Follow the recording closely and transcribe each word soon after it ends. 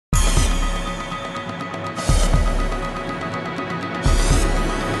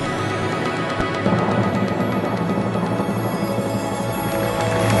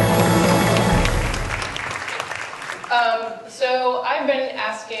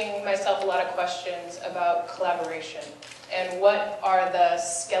asking myself a lot of questions about collaboration and what are the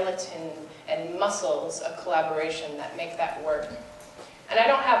skeleton and muscles of collaboration that make that work. And I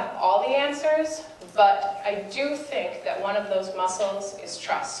don't have all the answers, but I do think that one of those muscles is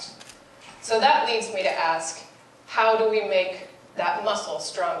trust. So that leads me to ask, how do we make that muscle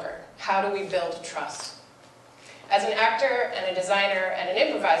stronger? How do we build trust? As an actor and a designer and an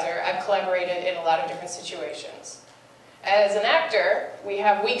improviser, I've collaborated in a lot of different situations. As an actor, we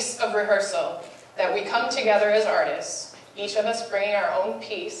have weeks of rehearsal that we come together as artists, each of us bringing our own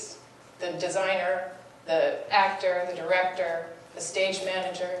piece, the designer, the actor, the director, the stage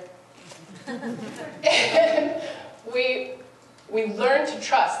manager. And we learn to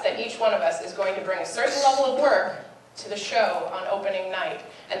trust that each one of us is going to bring a certain level of work to the show on opening night,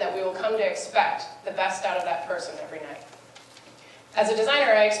 and that we will come to expect the best out of that person every night. As a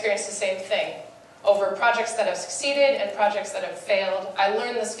designer, I experienced the same thing. Over projects that have succeeded and projects that have failed, I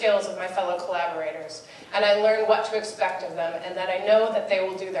learn the skills of my fellow collaborators, and I learn what to expect of them, and that I know that they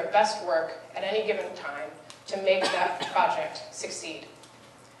will do their best work at any given time to make that project succeed.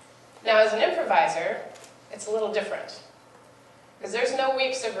 Now, as an improviser, it's a little different, because there's no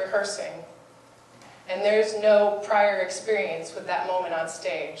weeks of rehearsing, and there's no prior experience with that moment on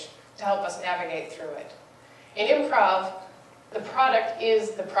stage to help us navigate through it. In improv, the product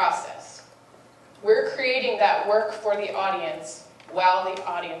is the process. We're creating that work for the audience while the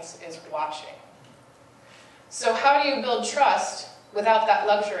audience is watching. So how do you build trust without that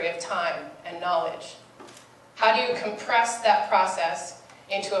luxury of time and knowledge? How do you compress that process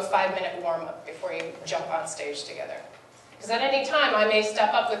into a 5-minute warm-up before you jump on stage together? Because at any time, I may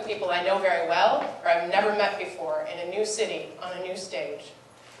step up with people I know very well, or I've never met before, in a new city, on a new stage.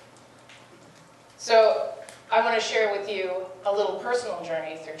 So I want to share with you a little personal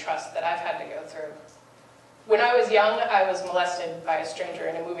journey through trust that I've had to go through. When I was young, I was molested by a stranger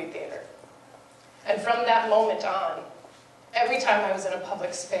in a movie theater. And from that moment on, every time I was in a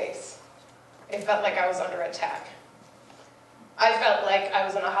public space, it felt like I was under attack. I felt like I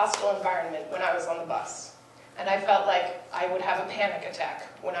was in a hostile environment when I was on the bus. And I felt like I would have a panic attack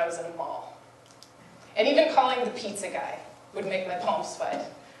when I was in a mall. And even calling the pizza guy would make my palms sweat,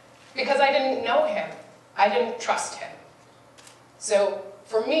 because I didn't know him. I didn't trust him. So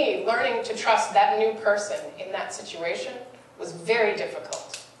for me, learning to trust that new person in that situation was very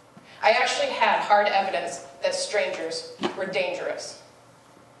difficult. I actually had hard evidence that strangers were dangerous.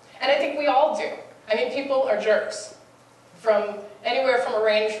 And I think we all do. I mean, people are jerks. From anywhere from a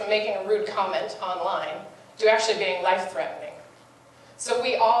range from making a rude comment online to actually being life-threatening. So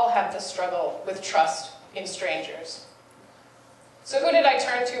we all have this struggle with trust in strangers. So who did I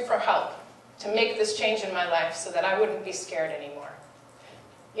turn to for help to make this change in my life so that I wouldn't be scared anymore?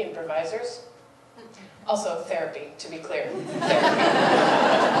 Improvisers. Also therapy, to be clear.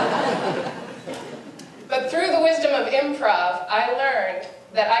 But through the wisdom of improv, I learned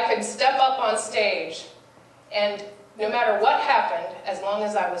that I could step up on stage, and no matter what happened, as long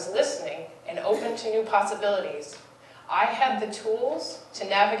as I was listening and open to new possibilities, I had the tools to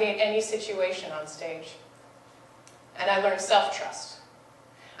navigate any situation on stage. And I learned self-trust.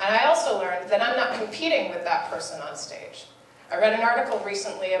 And I also learned that I'm not competing with that person on stage. I read an article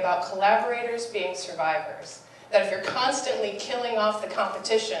recently about collaborators being survivors. That if you're constantly killing off the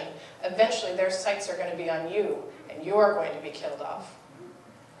competition, eventually their sights are going to be on you, and you're going to be killed off.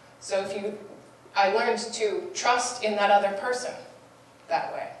 So I learned to trust in that other person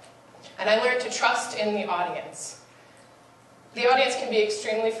that way. And I learned to trust in the audience. The audience can be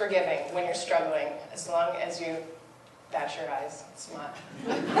extremely forgiving when you're struggling, as long as you bat your eyes and smile.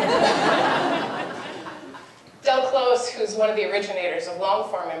 Del Close, who's one of the originators of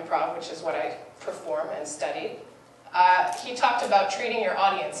long-form improv, which is what I perform and studied, he talked about treating your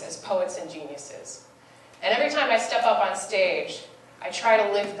audience as poets and geniuses. And every time I step up on stage, I try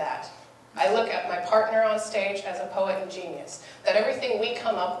to live that. I look at my partner on stage as a poet and genius, that everything we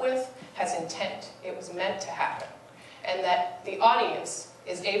come up with has intent. It was meant to happen. And that the audience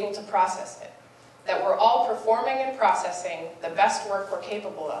is able to process it. That we're all performing and processing the best work we're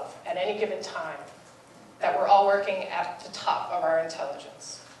capable of at any given time. That we're all working at the top of our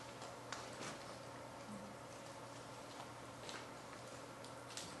intelligence.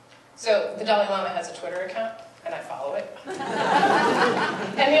 So the Dalai Lama has a Twitter account, and I follow it.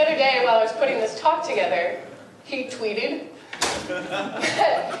 And the other day, while I was putting this talk together, he tweeted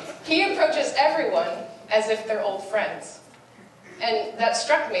that he approaches everyone as if they're old friends. And that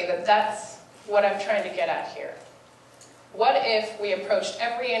struck me that that's what I'm trying to get at here. What if we approached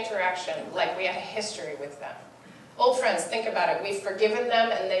every interaction like we had a history with them? Old friends, think about it. We've forgiven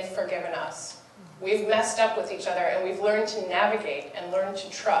them and they've forgiven us. We've messed up with each other, and we've learned to navigate and learn to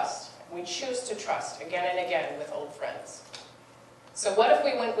trust. We choose to trust again and again with old friends. So what if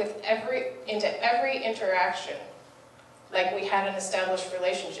we went into every interaction like we had an established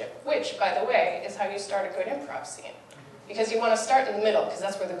relationship, which, by the way, is how you start a good improv scene. Because you want to start in the middle, because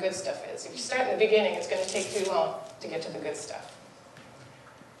that's where the good stuff is. If you start in the beginning, it's going to take too long to get to the good stuff.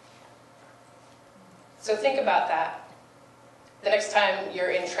 So think about that the next time you're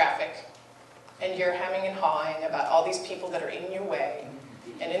in traffic and you're hemming and hawing about all these people that are in your way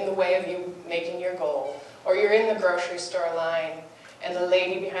and in the way of you making your goal. Or you're in the grocery store line and the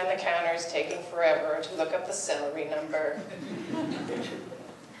lady behind the counter is taking forever to look up the celery number.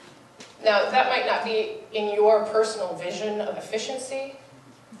 Now, that might not be in your personal vision of efficiency,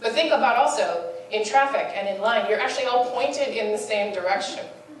 but think about also, in traffic and in line, you're actually all pointed in the same direction.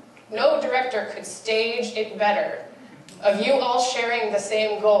 No director could stage it better of you all sharing the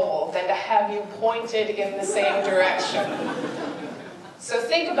same goal than to have you pointed in the same direction. So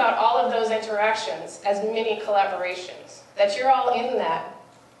think about all of those interactions as mini collaborations, that you're all in that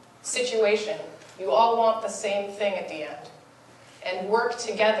situation. You all want the same thing at the end. And work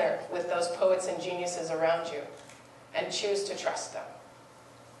together with those poets and geniuses around you, and choose to trust them.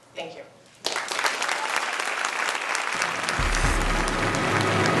 Thank you.